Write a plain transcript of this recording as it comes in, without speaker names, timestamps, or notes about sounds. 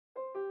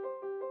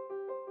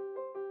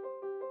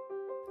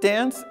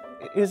Dance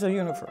is a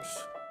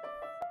universe,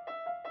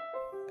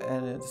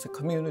 and it's a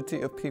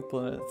community of people,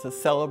 and it's a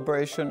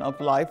celebration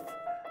of life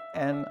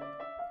and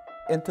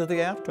into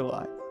the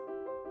afterlife.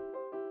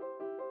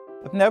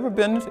 I've never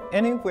been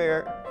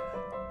anywhere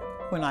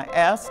when I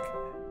asked,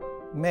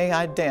 may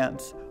I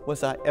dance,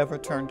 was I ever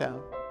turned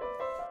down.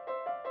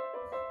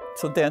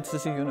 So dance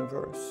is a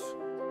universe.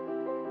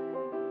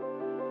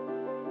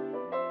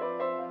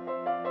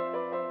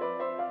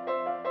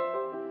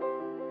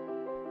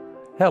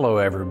 Hello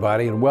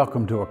everybody, and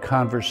welcome to A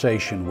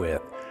Conversation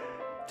With.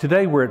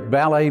 Today we're at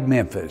Ballet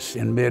Memphis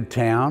in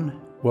Midtown,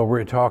 where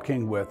we're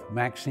talking with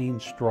Maxine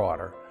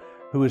Strawder,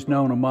 who is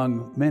known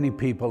among many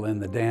people in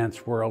the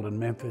dance world in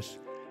Memphis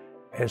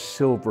as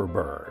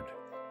Silverbird.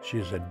 She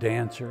is a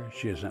dancer,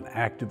 she is an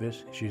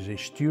activist, she's a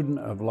student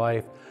of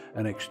life,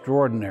 an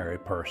extraordinary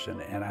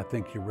person, and I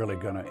think you're really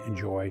going to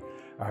enjoy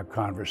our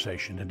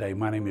conversation today.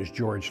 My name is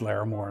George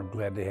Larrimore. I'm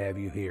glad to have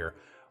you here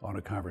on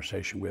A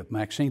Conversation With.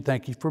 Maxine,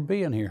 thank you for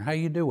being here. How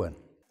you doing?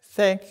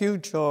 Thank you,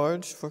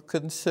 George, for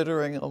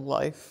considering a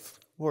life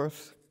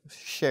worth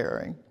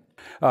sharing.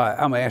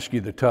 I'm going to ask you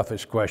the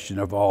toughest question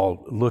of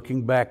all.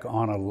 Looking back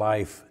on a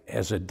life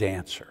as a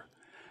dancer,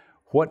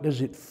 what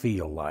does it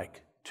feel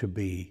like to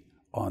be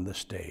on the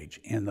stage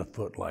in the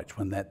footlights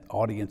when that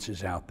audience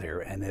is out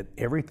there and that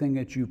everything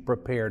that you've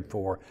prepared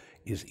for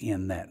is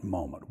in that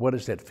moment? What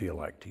does that feel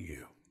like to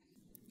you?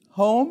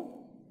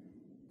 Home,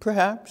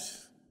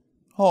 perhaps.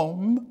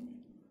 Home,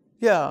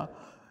 yeah.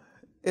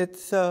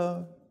 It's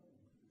a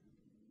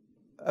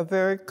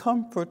very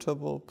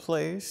comfortable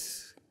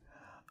place.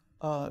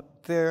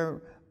 There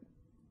are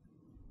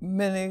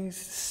many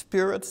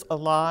spirits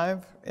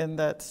alive in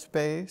that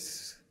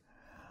space.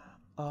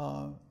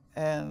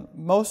 And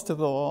most of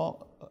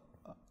all,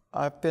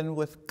 I've been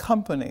with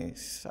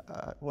companies.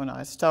 When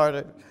I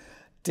started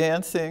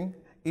dancing,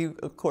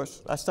 of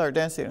course, I started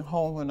dancing at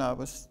home when I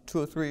was 2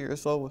 or 3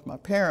 years old with my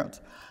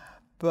parents,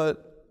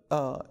 but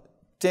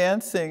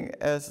dancing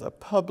as a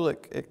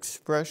public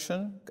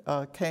expression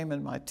came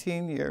in my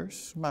teen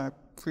years, my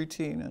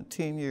preteen and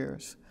teen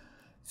years.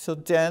 So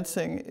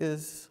dancing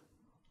is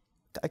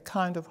a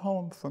kind of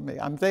home for me.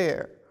 I'm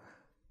there.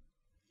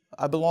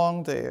 I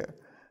belong there.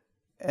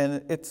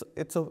 And it's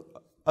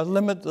a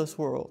limitless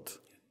world.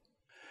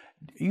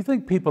 Do you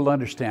think people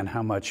understand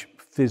how much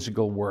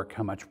physical work,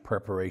 how much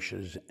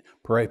preparation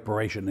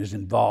is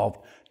involved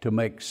to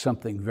make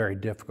something very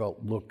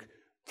difficult look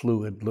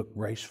fluid, look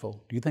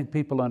graceful? Do you think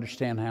people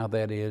understand how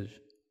that is?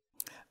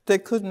 They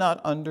could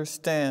not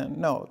understand.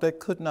 No, they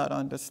could not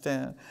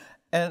understand.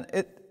 And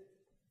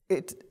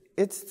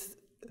it's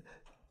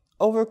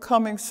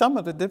overcoming some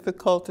of the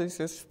difficulties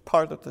is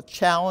part of the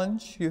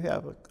challenge you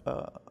have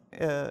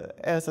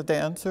as a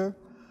dancer.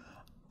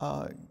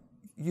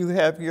 You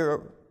have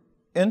your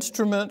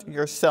instrument,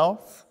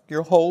 yourself,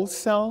 your whole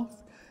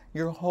self,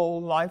 your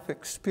whole life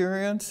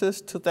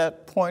experiences to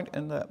that point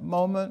in that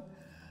moment.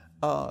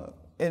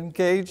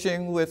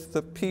 Engaging with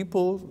the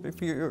people,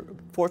 if you're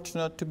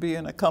fortunate to be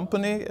in a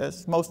company,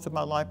 as most of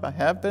my life I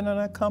have been in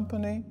a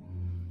company,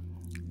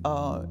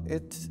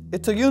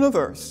 it's a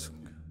universe.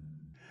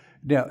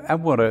 Now,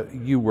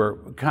 you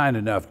were kind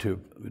enough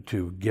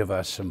to give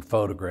us some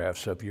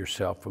photographs of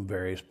yourself from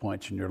various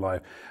points in your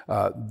life.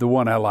 The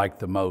one I like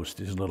the most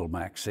is little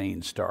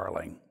Maxine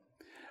Starling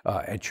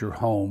at your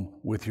home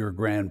with your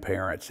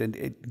grandparents.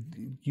 And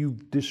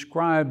you've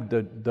described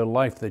the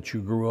life that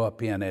you grew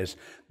up in as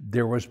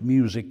there was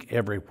music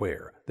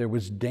everywhere. There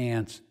was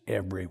dance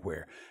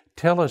everywhere.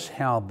 Tell us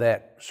how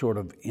that sort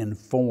of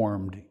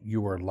informed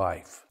your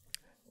life.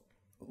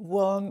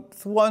 Well,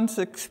 one's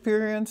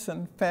experience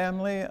in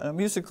family, a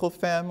musical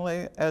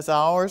family as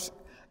ours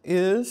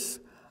is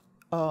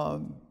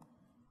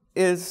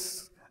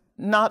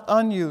not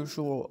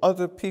unusual.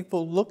 Other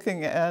people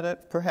looking at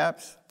it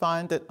perhaps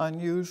find it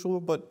unusual,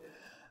 but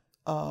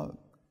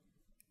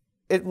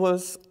it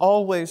was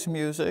always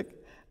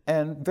music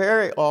and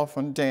very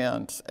often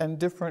dance and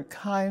different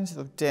kinds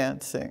of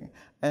dancing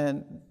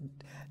and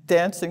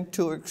dancing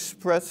to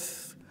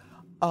express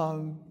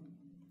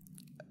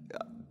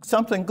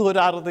something good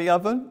out of the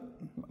oven.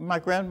 My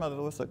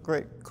grandmother was a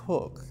great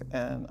cook,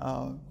 and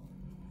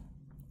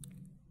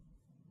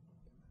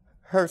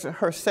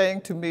her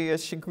saying to me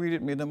as she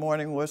greeted me in the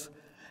morning was,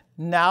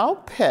 "Now,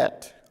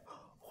 pet,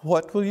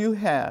 what will you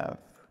have?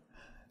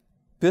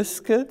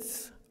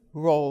 Biscuits,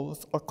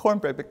 rolls, or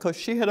cornbread?" Because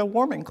she had a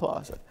warming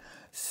closet.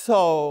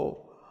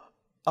 So,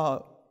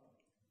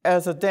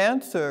 as a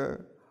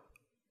dancer,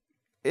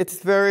 it's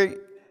very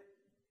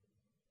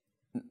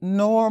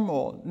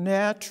normal,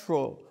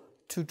 natural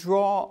to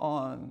draw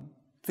on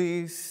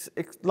these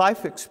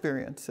life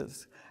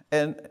experiences.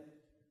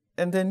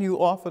 And then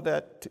you offer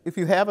that, if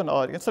you have an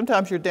audience.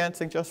 Sometimes you're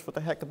dancing just for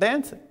the heck of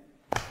dancing,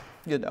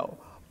 you know,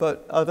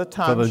 but other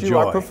times you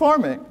are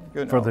performing,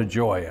 you know. For the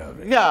joy of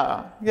it.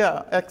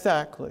 Yeah,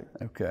 exactly.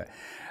 Okay.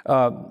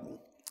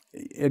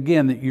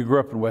 Again, you grew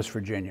up in West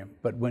Virginia,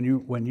 but when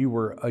you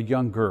were a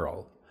young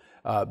girl,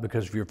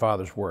 because of your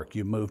father's work,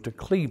 you moved to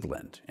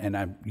Cleveland,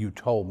 and you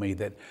told me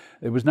that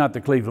it was not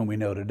the Cleveland we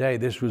know today.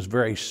 This was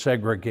very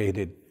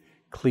segregated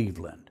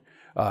Cleveland.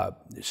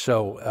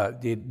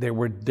 There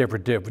were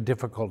different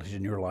difficulties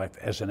in your life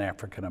as an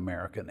African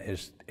American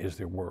as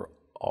there were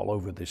all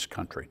over this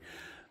country.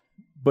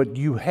 But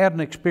you had an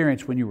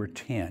experience when you were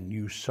 10.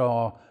 You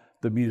saw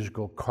the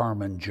musical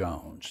Carmen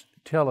Jones.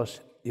 Tell us,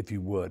 if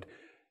you would,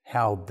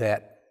 how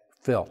that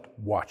felt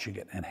watching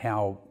it and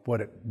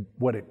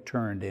what it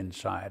turned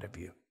inside of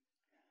you.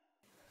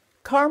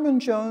 Carmen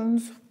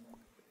Jones,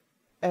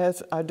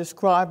 as I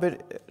describe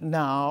it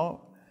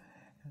now,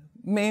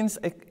 means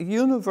a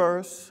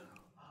universe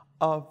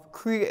of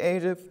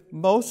creative,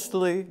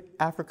 mostly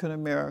African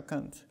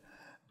Americans,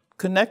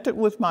 connected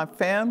with my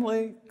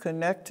family,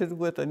 connected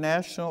with a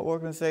national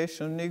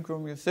organization of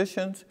Negro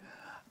musicians,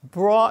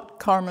 brought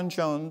Carmen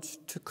Jones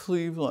to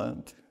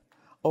Cleveland,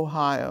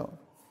 Ohio.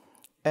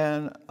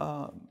 And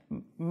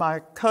my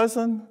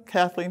cousin,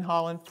 Kathleen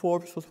Holland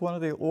Forbes, was one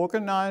of the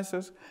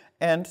organizers.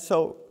 And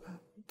so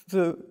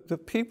the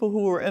people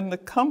who were in the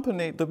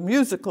company, the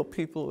musical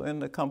people in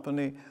the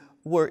company,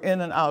 were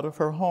in and out of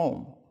her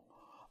home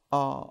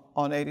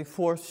on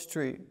 84th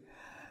Street.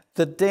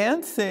 The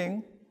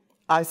dancing,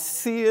 I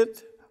see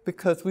it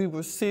because we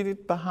were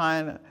seated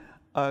behind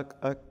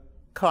a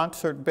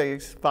concert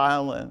bass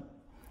violin.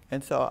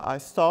 And so I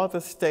saw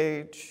the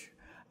stage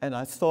and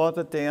I saw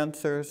the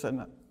dancers,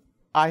 and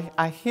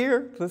I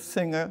hear the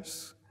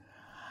singers,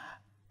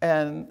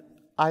 and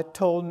I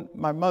told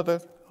my mother,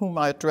 whom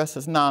I address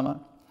as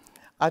Nana,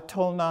 I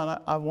told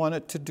Nana I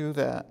wanted to do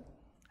that.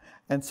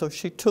 And so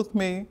she took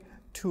me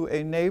to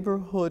a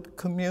neighborhood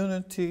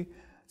community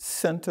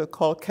center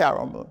called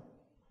Karamu.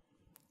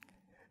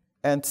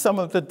 And some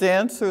of the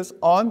dancers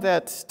on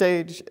that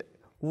stage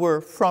were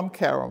from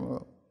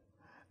Karamu.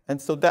 And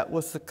so that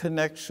was the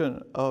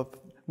connection of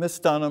Miss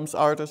Dunham's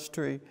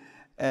artistry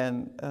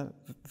and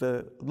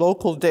the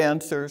local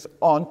dancers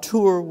on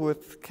tour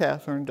with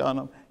Catherine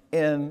Dunham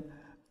in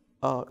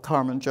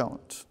Carmen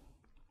Jones.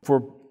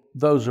 For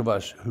those of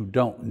us who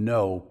don't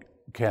know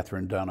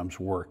Catherine Dunham's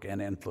work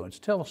and influence,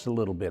 tell us a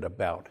little bit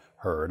about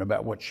her and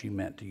about what she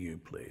meant to you,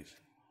 please.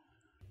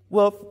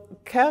 Well,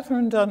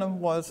 Catherine Dunham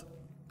was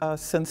a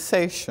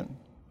sensation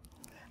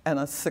and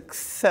a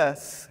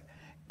success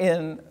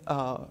in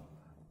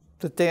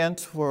the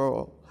dance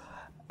world.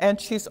 And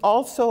she's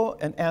also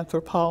an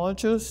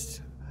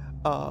anthropologist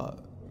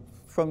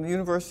from the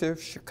University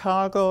of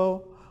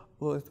Chicago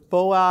with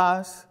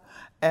Boaz,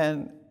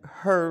 and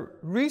her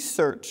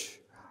research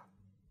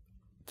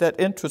that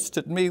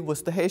interested me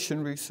was the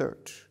Haitian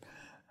research.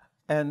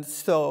 And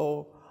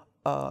so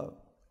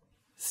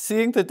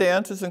seeing the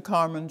dancers in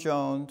Carmen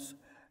Jones,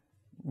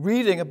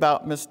 reading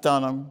about Miss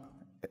Dunham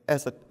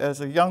as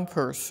a young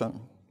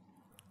person,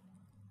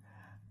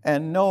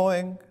 and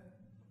knowing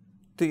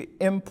the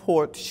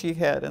import she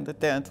had in the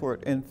dance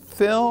world in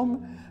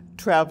film,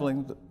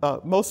 traveling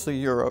mostly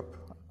Europe.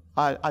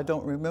 I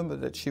don't remember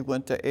that she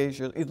went to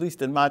Asia, at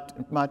least in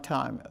my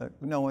time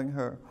knowing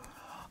her.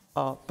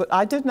 But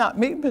I did not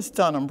meet Miss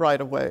Dunham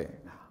right away.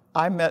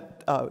 I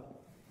met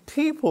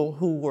people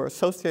who were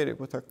associated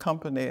with her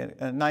company.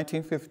 In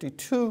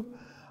 1952,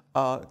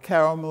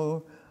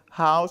 Karamu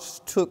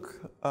House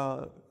took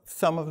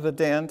some of the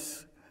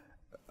dance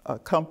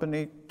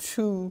company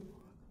to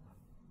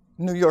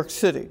New York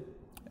City.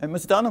 And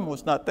Miss Dunham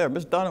was not there.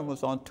 Miss Dunham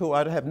was on tour.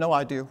 I have no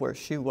idea where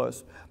she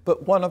was.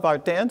 But one of our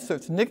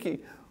dancers,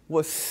 Nikki,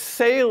 was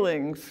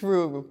sailing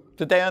through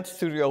the dance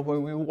studio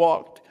when we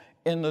walked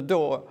in the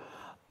door.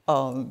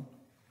 And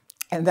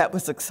that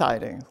was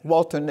exciting.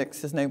 Walter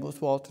Nix, his name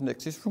was Walter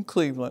Nix. He's from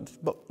Cleveland.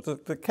 But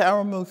the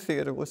Karamu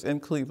Theater was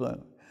in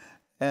Cleveland.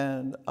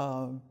 And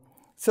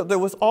so there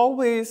was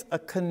always a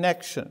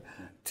connection.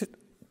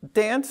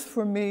 Dance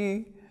for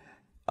me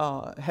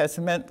has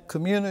meant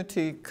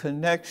community,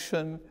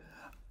 connection,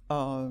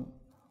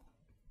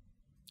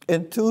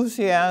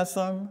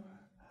 enthusiasm,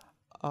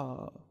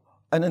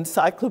 an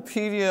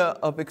encyclopedia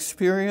of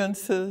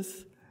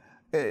experiences.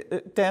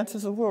 Dance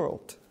is a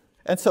world.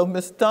 And so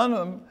Miss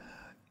Dunham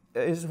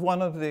is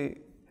one of the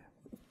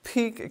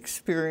peak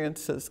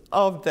experiences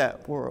of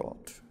that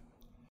world.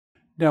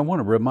 Now, I want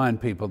to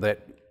remind people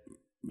that,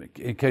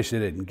 in case they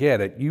didn't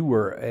get it, you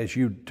were, as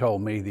you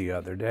told me the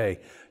other day,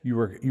 you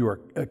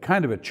were a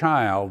kind of a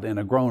child in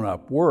a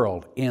grown-up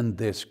world in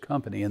this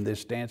company, in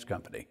this dance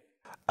company.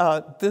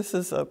 This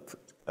is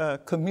a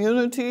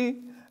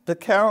community, the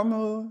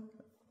Karamu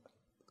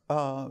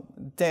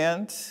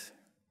dance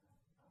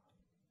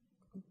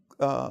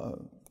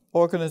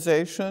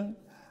organization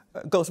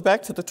goes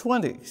back to the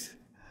 20s.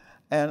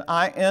 And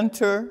I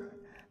enter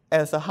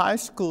as a high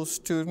school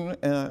student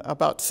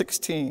about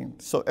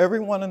 16. So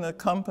everyone in the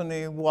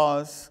company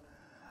was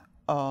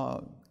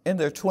in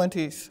their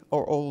 20s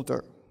or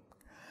older.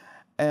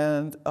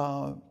 And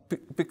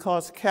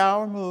because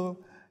Karamu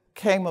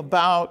came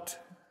about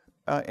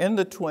in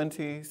the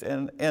 20s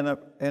and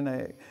in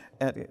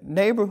a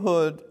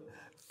neighborhood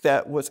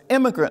that was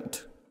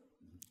immigrant,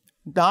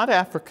 not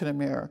African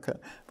American.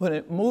 When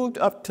it moved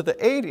up to the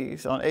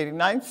 80s on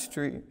 89th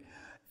Street,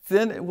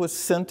 then it was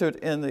centered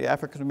in the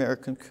African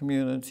American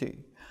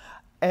community.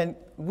 And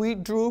we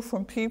drew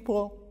from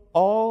people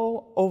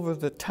all over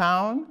the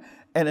town.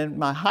 And in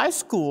my high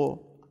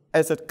school,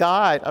 as a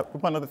guide,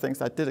 one of the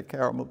things I did at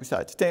Karamu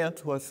besides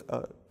dance was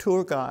a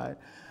tour guide.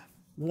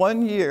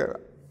 One year,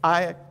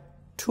 I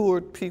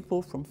toured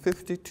people from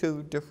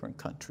 52 different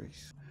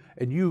countries.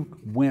 And you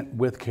went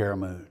with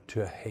Karamu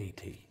to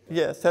Haiti.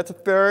 Yes, that's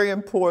very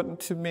important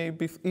to me.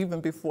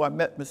 Even before I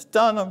met Miss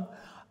Dunham,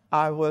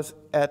 I was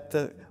at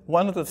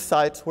one of the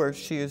sites where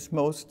she is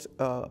most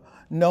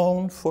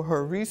known for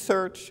her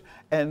research,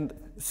 and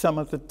some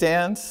of the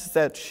dance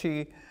that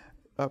she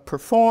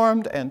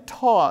performed and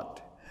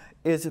taught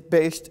is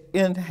based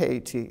in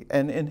Haiti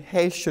and in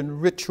Haitian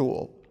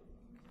ritual.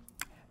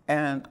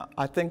 And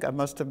I think I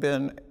must have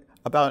been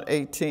about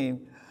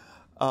 18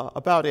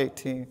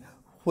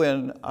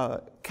 when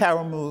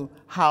Karamu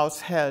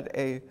House had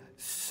a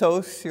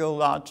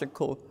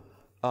sociological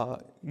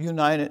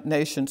United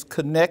Nations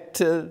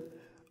connected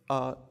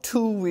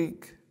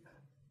 2-week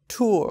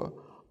tour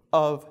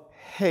of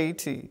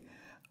Haiti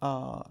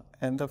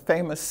and the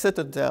famous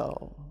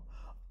citadel,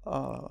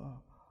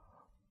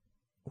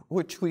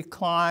 which we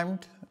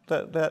climbed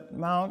that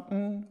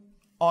mountain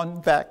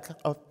on back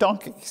of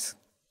donkeys,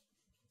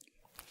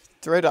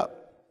 straight up.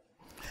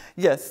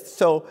 Yes,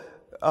 so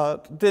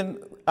then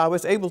I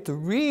was able to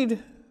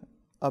read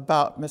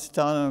about Miss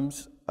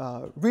Dunham's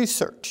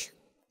research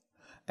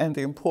and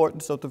the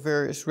importance of the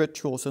various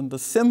rituals and the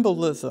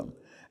symbolism,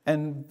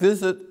 and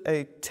visit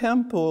a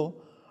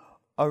temple,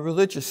 a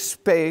religious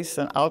space,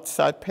 an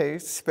outside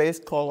space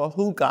called a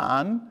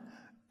hugan,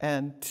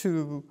 and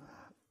to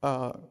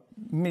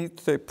meet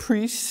the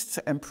priests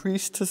and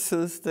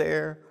priestesses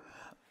there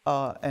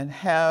and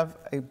have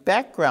a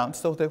background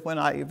so that when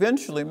I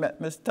eventually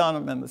met Miss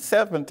Dunham in the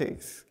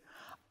 70s,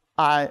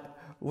 I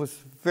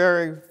was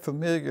very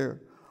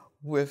familiar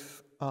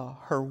with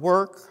her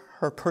work,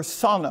 her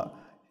persona.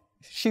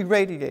 She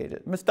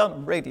radiated, Miss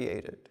Dunham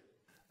radiated.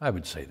 I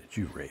would say that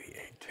you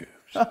radiate too.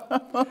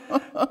 So.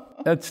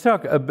 Let's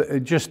talk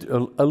just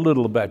a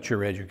little about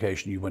your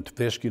education. You went to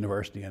Fisk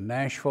University in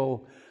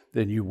Nashville,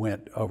 then you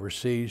went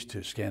overseas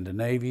to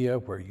Scandinavia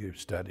where you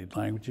studied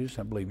languages.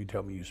 I believe you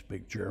told me you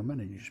speak German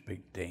and you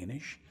speak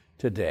Danish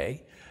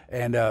today.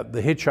 And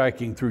the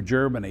hitchhiking through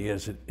Germany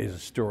is a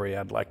story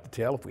I'd like to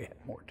tell if we had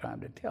more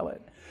time to tell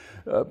it.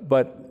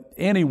 But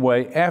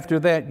anyway, after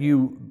that,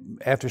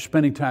 after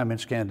spending time in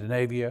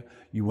Scandinavia,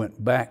 you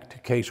went back to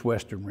Case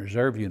Western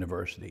Reserve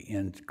University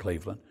in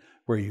Cleveland,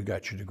 where you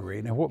got your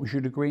degree. Now, what was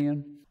your degree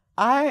in?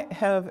 I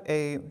have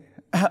an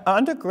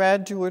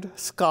undergraduate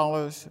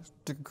scholar's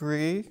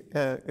degree.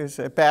 It's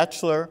a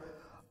Bachelor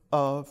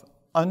of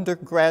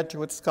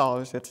Undergraduate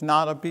Scholars. It's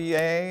not a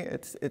BA.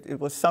 It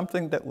was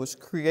something that was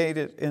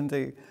created in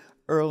the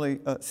early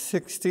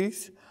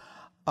 60s.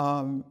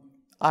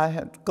 I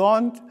had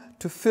gone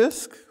to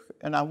Fisk,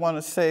 and I want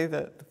to say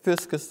that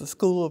Fisk is the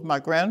school of my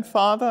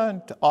grandfather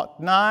in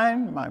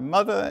 '09. My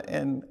mother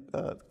in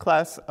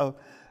class of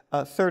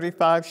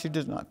 35, she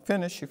did not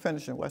finish. She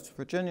finished in West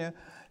Virginia.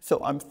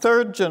 So I'm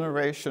third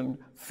generation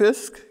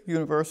Fisk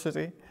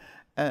University.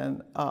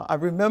 And I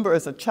remember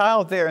as a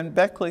child there in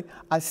Beckley,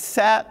 I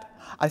sat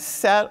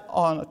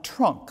on a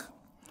trunk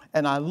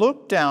and I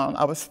looked down.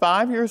 I was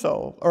 5 years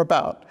old or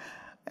about,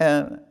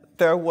 and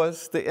there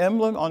was the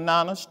emblem on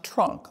Nana's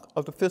trunk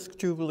of the Fisk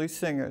Jubilee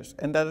Singers.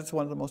 And that is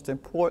one of the most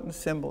important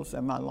symbols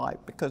in my life,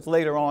 because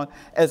later on,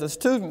 as a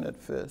student at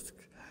Fisk,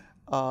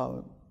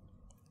 I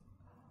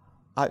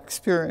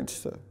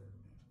experienced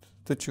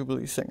the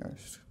Jubilee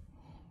Singers.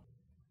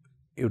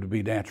 It would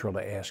be natural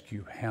to ask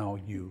you how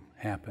you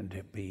happened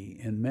to be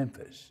in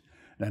Memphis.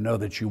 And I know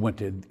that you went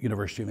to the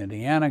University of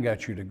Indiana,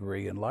 got your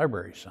degree in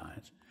library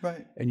science,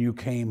 right, and you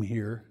came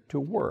here to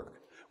work.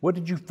 What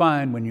did you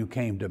find when you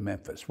came to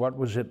Memphis? What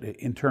was it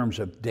in terms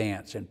of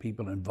dance and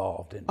people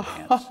involved in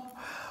dance?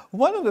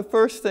 One of the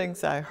first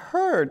things I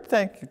heard,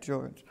 thank you,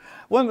 George,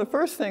 one of the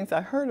first things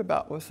I heard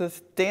about was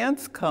this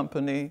dance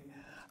company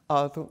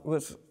that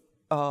was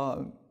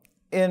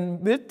in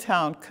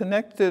Midtown,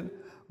 connected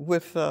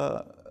with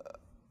the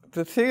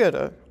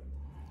theater,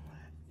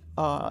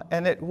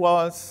 and it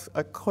was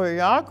a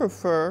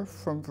choreographer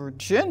from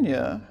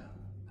Virginia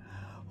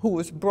who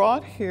was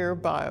brought here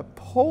by a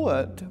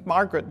poet,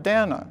 Margaret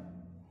Danner.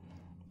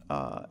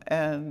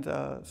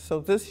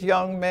 So this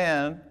young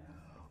man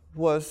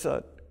was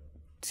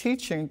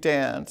teaching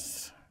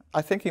dance.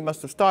 I think he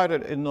must have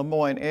started in the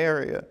Lemoyne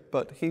area,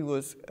 but he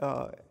was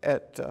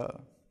at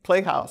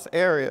Playhouse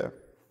area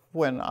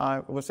when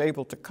I was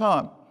able to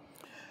come.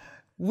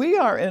 We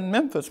are in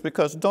Memphis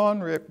because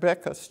Dawn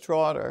Rebecca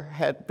Strawder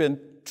had been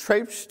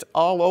traipsed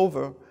all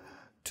over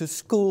to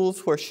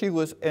schools where she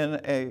was in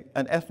an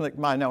ethnic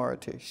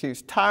minority. She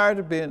was tired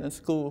of being in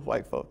school with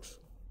white folks.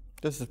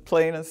 This is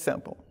plain and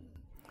simple.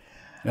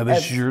 Now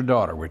this is your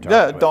daughter we're talking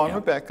about. Dawn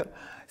Rebecca.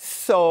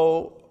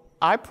 So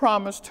I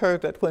promised her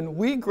that when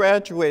we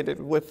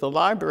graduated with the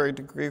library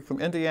degree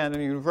from Indiana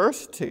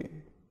University,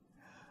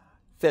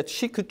 that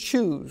she could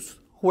choose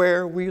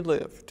where we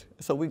lived.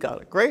 So we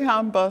got a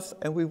Greyhound bus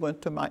and we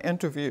went to my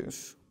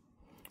interviews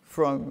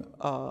from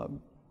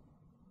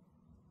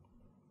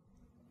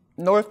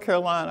North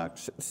Carolina,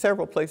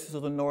 several places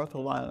in North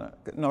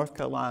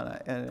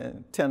Carolina and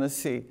in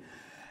Tennessee.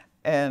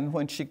 And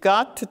when she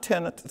got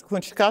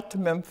to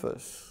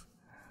Memphis,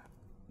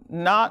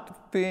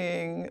 not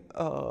being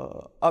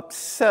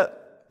upset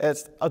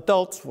as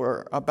adults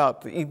were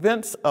about the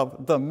events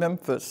of the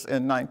Memphis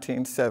in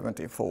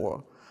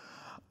 1974,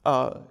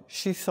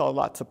 she saw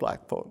lots of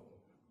black folk.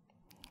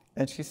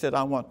 And she said,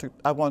 I want to,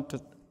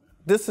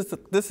 this is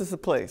the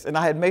place. And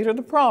I had made her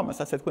the promise.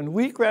 I said, when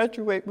we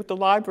graduate with the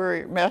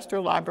library, Master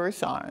of Library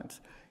Science,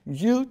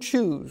 you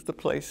choose the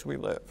place we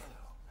live.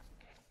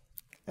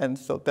 And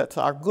so that's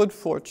our good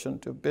fortune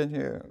to have been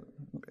here,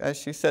 as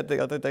she said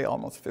the other day,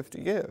 almost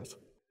 50 years.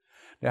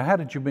 Now, how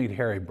did you meet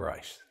Harry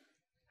Bryce?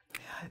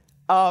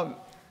 I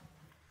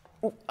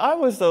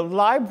was a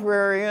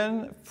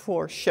librarian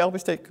for Shelby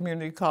State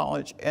Community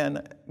College,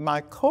 and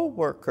my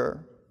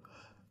coworker,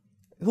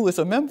 who is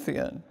a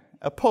Memphian,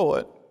 a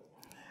poet,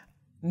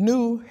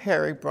 knew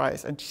Harry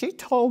Bryce. And she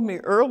told me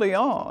early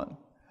on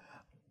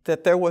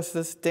that there was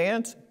this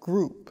dance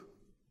group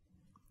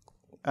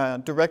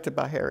directed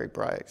by Harry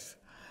Bryce.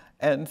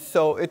 And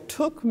so it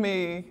took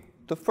me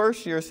the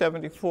first year,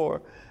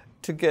 74,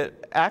 to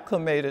get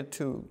acclimated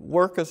to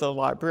work as a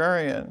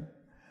librarian,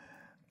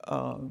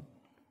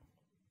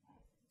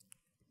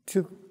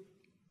 to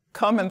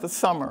come in the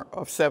summer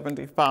of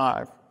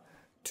 75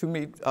 to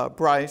meet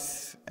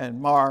Bryce and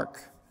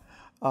Mark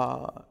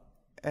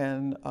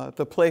and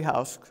the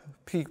Playhouse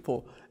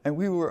people. And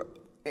we were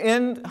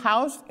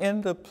housed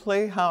in the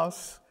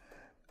Playhouse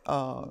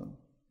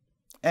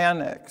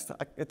annex.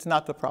 It's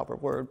not the proper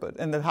word, but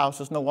and the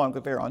house is no longer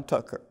there on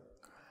Tucker.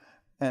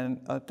 And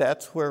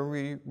that's where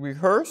we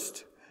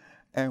rehearsed,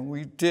 and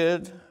we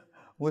did,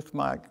 with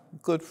my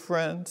good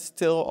friend,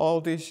 still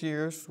all these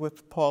years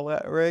with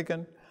Paulette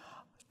Reagan,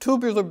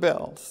 Tubular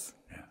Bells.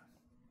 Yeah.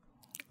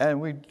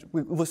 And it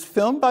was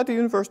filmed by the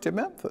University of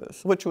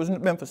Memphis, which was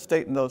Memphis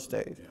State in those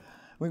days. Yeah.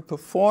 We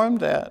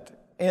performed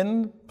that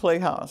in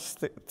Playhouse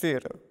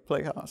Theater,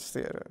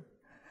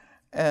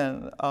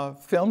 and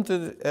filmed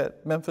it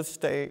at Memphis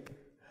State,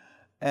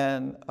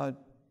 and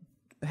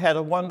had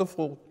a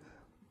wonderful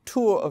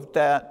tour of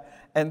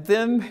that. And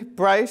then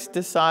Bryce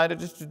decided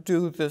to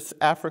do this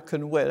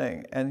African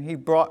wedding, and he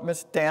brought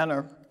Miss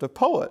Danner, the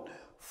poet,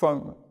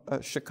 from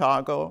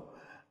Chicago.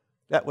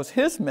 That was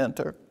his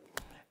mentor.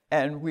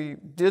 And we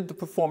did the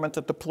performance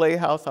at the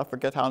Playhouse. I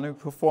forget how many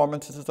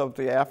performances of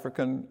the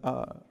African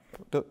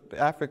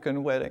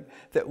wedding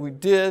that we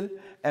did.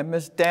 And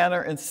Miss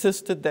Danner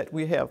insisted that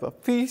we have a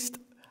feast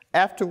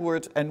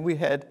afterwards, and we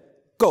had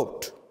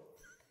goat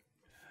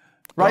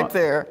right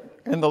there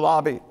in the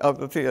lobby of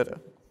the theater.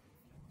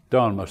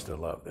 Dawn must have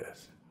loved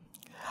this.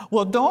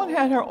 Well, Dawn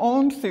had her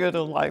own theater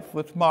life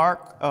with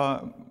Mark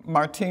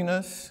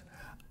Martinez,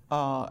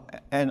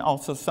 and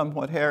also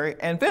somewhat Harry,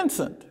 and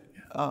Vincent.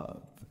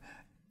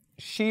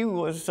 She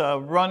was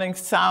running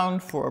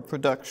sound for a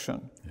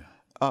production.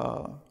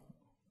 Yeah.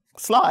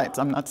 Slides,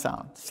 I'm not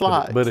sound,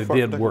 slides. But it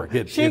did work.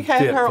 She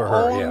had her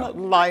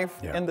own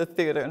life in the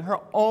theater and her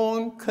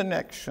own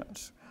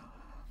connections.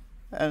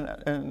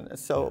 And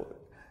so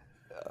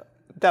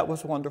that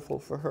was wonderful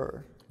for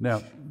her.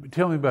 Now,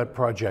 tell me about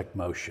Project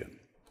Motion,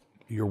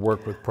 your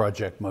work with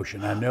Project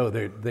Motion. I know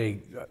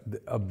they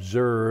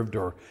observed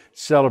or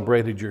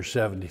celebrated your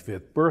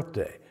 75th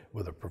birthday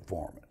with a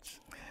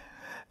performance.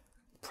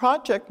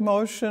 Project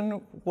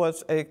Motion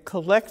was a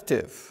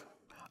collective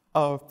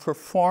of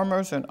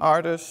performers and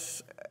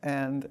artists,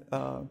 and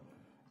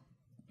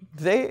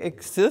they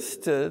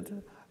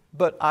existed,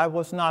 but I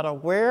was not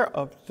aware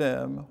of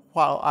them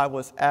while I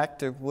was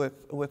active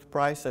with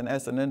Bryson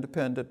as an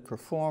independent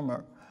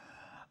performer.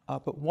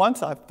 But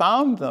once I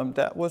found them,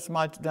 that was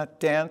my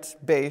dance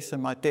base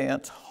and my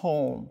dance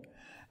home.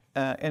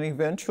 And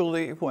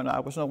eventually, when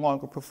I was no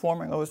longer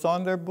performing, I was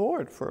on their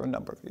board for a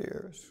number of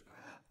years.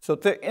 So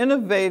they're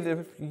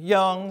innovative,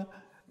 young,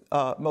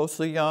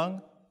 mostly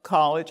young,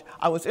 college.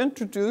 I was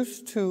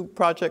introduced to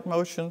Project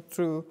Motion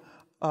through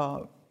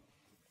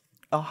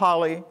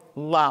Holly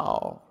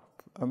Lau,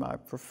 my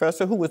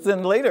professor, who was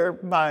then later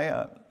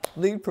my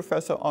lead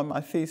professor on my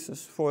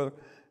thesis for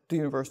the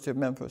University of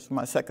Memphis,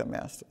 my second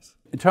master's.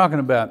 Talking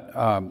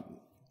about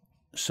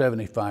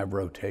 75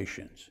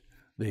 rotations,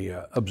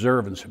 the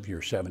observance of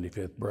your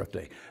 75th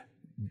birthday,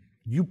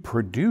 you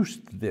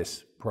produced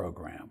this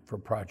program for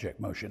Project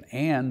Motion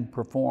and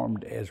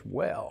performed as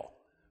well,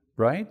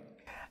 right?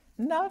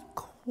 Not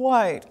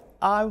quite.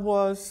 I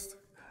was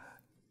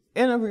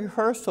in a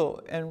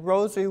rehearsal, and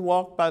Rosie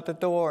walked by the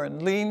door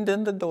and leaned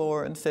in the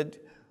door and said,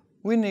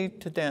 "We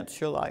need to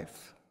dance your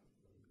life."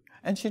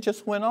 And she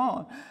just went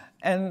on.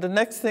 And the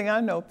next thing I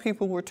know,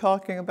 people were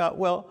talking about,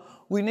 well,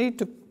 we need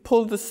to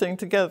pull this thing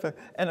together.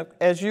 And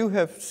as you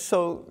have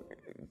so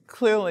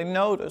clearly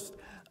noticed,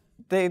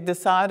 they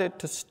decided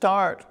to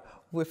start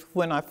with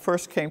when I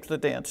first came to the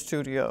dance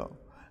studio.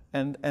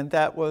 And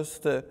that was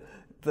the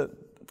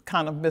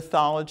kind of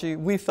mythology.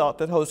 We thought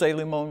that Jose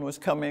Limon was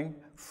coming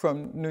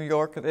from New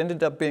York. It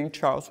ended up being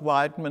Charles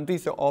Weidman.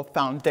 These are all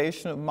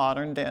foundation of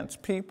modern dance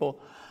people,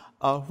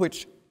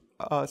 which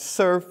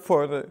served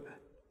for the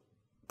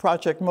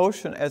Project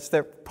Motion as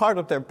their part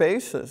of their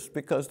basis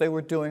because they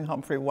were doing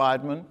Humphrey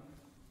Weidman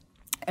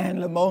and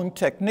Limon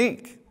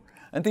Technique.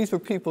 And these were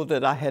people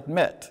that I had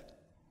met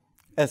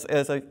as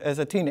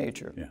a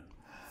teenager. Yeah.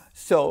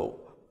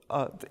 So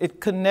it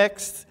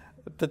connects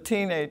the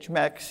teenage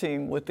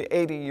Maxine with the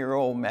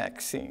 80-year-old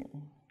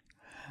Maxine.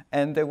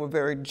 And they were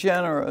very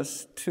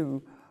generous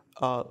to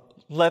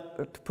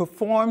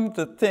perform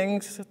the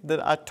things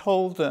that I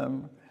told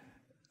them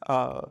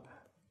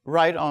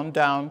right on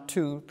down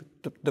to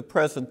the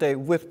present day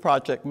with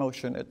Project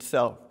Motion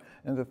itself,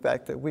 and the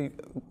fact that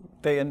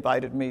they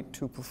invited me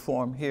to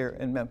perform here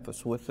in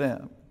Memphis with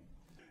them.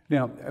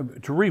 Now,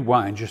 to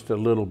rewind just a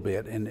little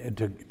bit, and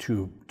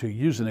to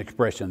use an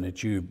expression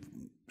that you've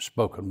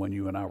spoken when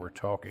you and I were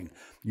talking,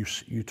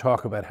 you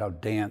talk about how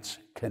dance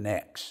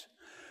connects.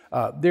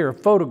 There are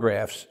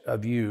photographs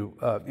of you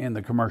in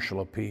the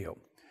commercial appeal,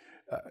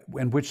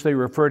 in which they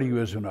refer to you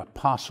as an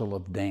apostle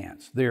of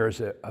dance. There's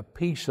a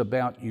piece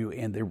about you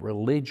in the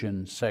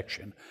religion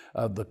section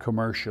of the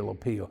commercial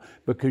appeal,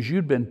 because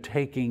you'd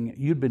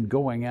been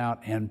going out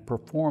and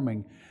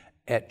performing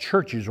at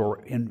churches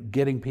or in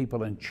getting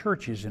people in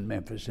churches in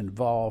Memphis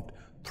involved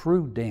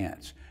through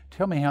dance.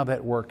 Tell me how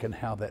that worked and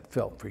how that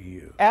felt for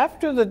you.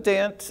 After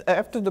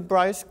the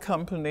Bryce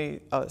Company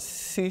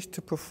ceased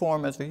to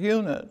perform as a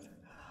unit,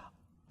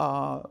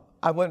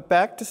 I went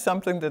back to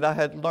something that I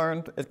had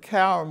learned at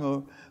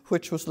Karamu,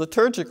 which was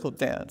liturgical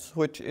dance,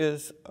 which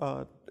is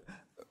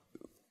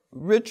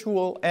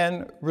ritual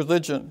and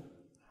religion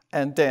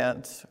and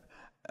dance,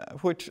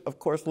 which of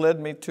course led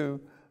me to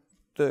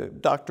the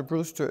Dr.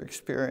 Brewster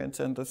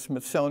experience and the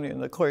Smithsonian,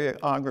 the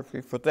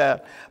choreography for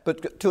that.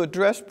 But to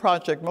address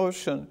Project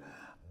Motion,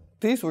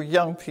 these were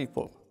young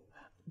people,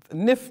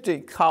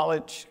 nifty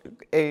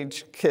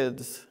college-age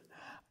kids,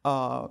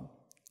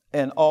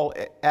 and all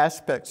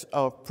aspects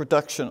of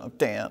production of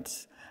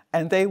dance.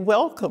 And they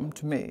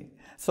welcomed me.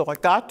 So I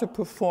got to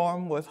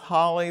perform with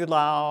Holly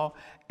Lau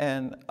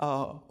and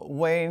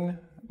Wayne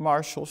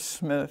Marshall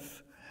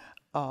Smith,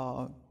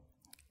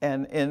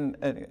 and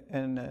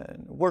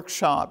in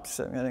workshops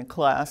and in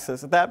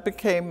classes. That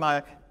became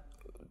my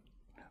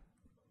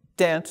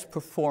dance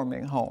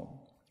performing home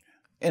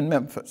in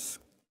Memphis.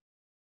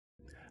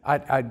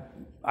 I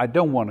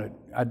don't want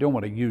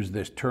to use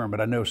this term,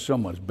 but I know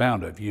someone's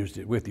bound to have used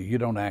it with you. You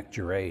don't act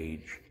your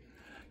age.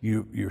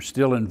 You're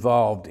still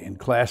involved in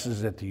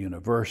classes at the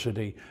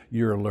university.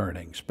 You're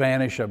learning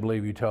Spanish, I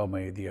believe you told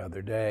me the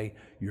other day.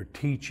 You're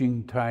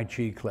teaching Tai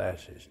Chi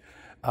classes.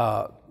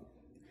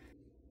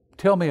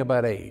 Tell me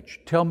about age.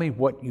 Tell me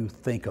what you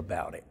think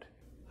about it.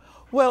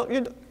 Well,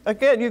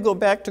 again, you go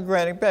back to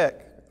Granny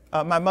Beck.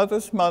 My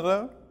mother's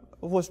mother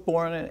was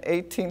born in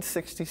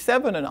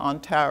 1867 in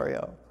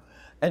Ontario.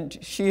 And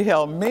she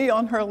held me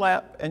on her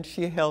lap, and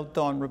she held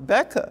Dawn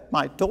Rebecca,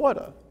 my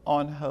daughter,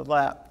 on her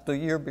lap the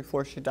year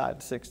before she died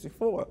in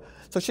 '64.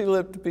 So she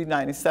lived to be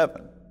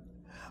 97.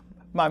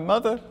 My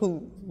mother,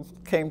 who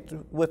came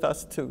with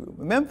us to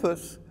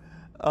Memphis,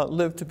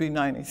 lived to be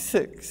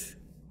 96.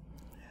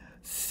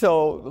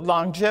 So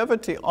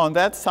longevity on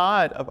that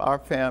side of our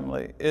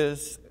family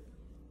is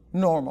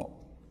normal.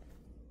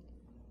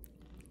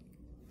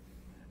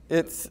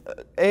 It's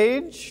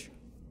age.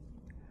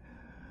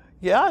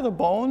 Yeah, the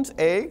bones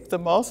ache, the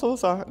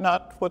muscles are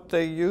not what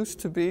they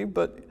used to be,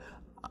 but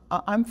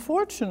I'm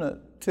fortunate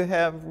to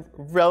have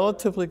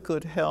relatively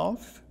good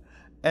health,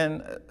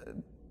 and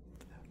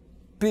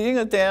being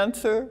a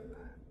dancer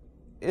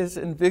is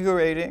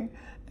invigorating,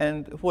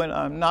 and when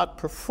I'm not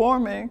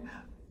performing,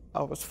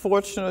 I was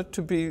fortunate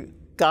to be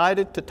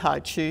guided to Tai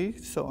Chi,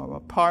 so I'm a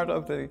part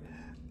of the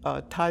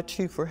Tai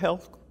Chi for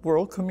Health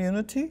World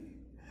Community.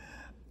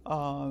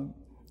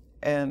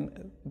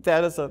 And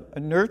that is a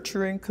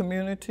nurturing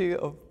community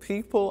of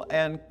people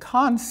and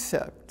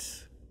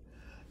concepts.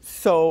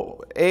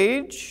 So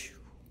age,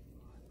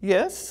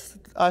 yes,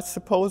 I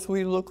suppose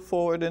we look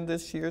forward in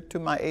this year to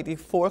my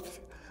 84th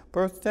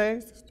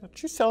birthday.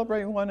 Don't you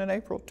celebrate one in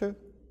April too?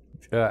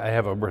 I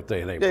have a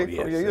birthday in April,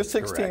 yes. You're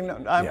 16.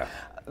 Yeah.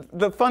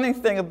 The funny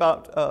thing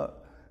about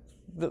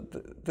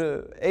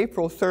the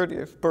April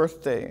 30th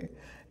birthday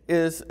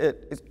is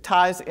it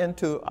ties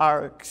into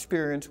our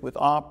experience with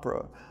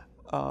opera.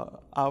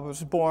 I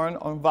was born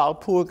on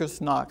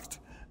Walpurgisnacht.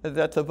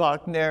 That's a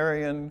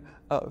Wagnerian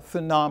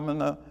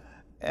phenomena,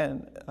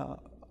 and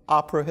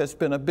opera has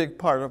been a big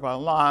part of our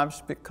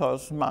lives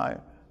because my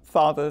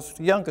father's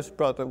youngest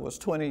brother was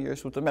 20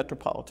 years with the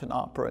Metropolitan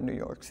Opera in New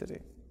York City.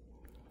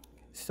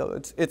 So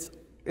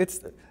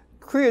it's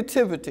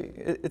creativity.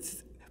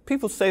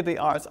 People say the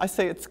arts. I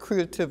say it's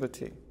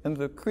creativity, and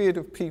the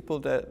creative people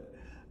that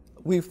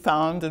we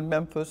found in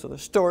Memphis are the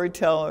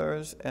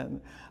storytellers,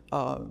 and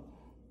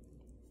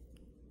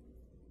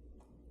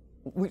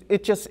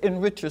it just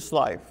enriches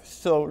life.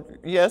 So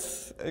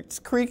yes, it's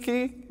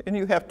creaky, and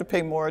you have to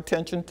pay more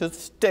attention to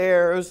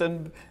stairs.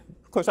 And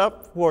of course,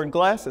 I've worn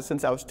glasses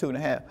since I was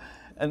 2.5.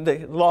 And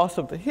the loss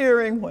of the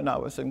hearing when I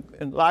was in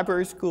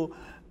library school,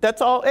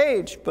 that's all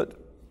age, but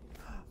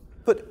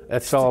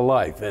that's all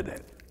life, isn't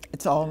it?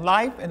 It's all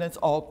life, and it's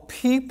all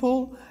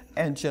people,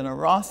 and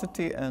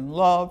generosity and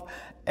love.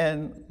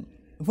 And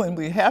when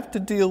we have to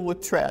deal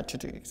with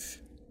tragedies,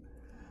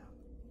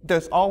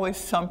 there's always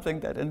something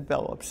that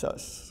envelops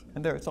us,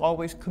 and there's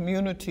always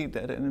community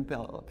that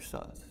envelops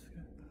us.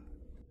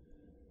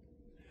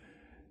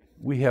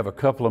 We have a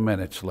couple of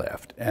minutes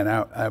left, and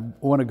I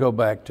want to go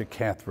back to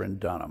Catherine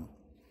Dunham.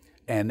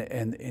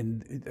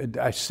 And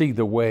I see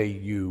the way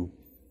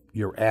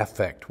your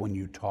affect when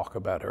you talk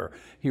about her.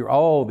 Here,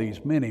 all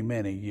these many,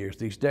 many years,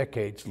 these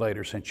decades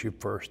later since you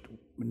first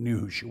knew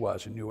who she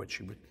was and knew what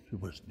she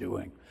was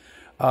doing.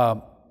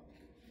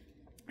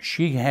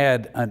 She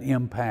had an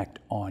impact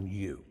on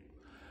you.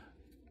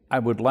 I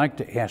would like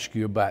to ask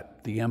you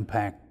about the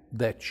impact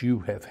that you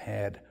have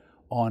had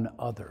on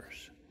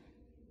others.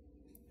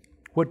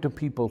 What do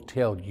people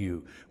tell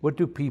you? What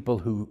do people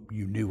who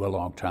you knew a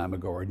long time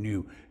ago or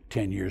knew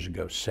 10 years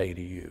ago say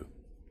to you?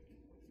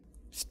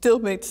 Still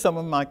meet some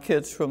of my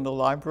kids from the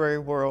library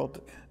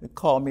world. They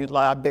call me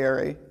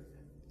library,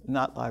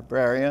 not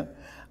librarian.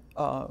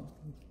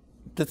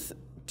 The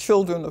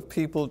children of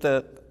people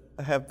that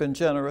have been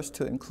generous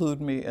to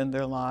include me in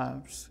their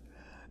lives.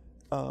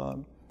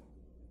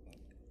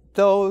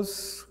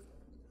 Those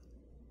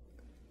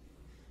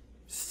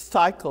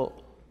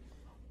cycle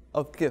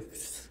of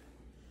gifts,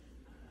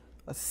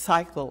 a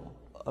cycle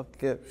of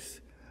gifts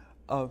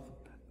of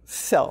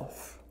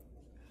self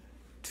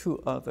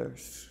to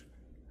others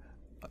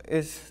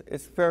is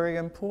very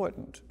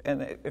important.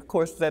 And of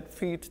course that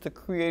feeds the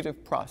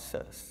creative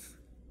process.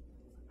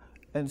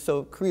 And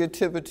so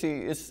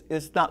creativity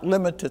is not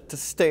limited to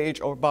stage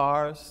or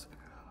bars.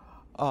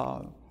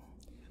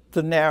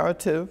 The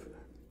narrative,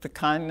 the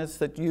kindness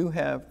that you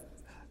have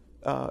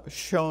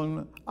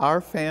shown our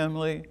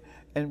family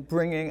in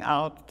bringing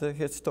out the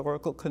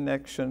historical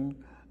connection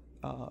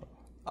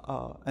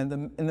and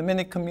the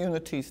many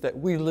communities that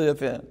we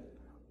live in.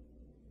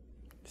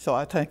 So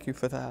I thank you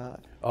for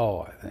that.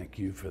 Oh, I thank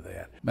you for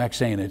that.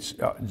 Maxine, it's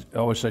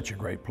always such a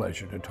great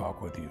pleasure to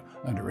talk with you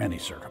under any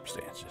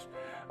circumstances.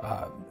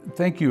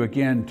 Thank you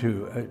again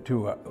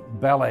to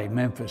Ballet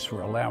Memphis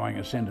for allowing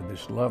us into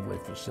this lovely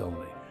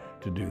facility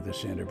to do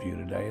this interview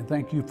today. And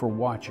thank you for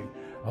watching.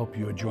 I hope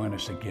you will join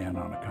us again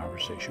on A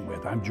Conversation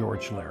With. I'm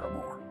George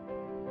Larrimore.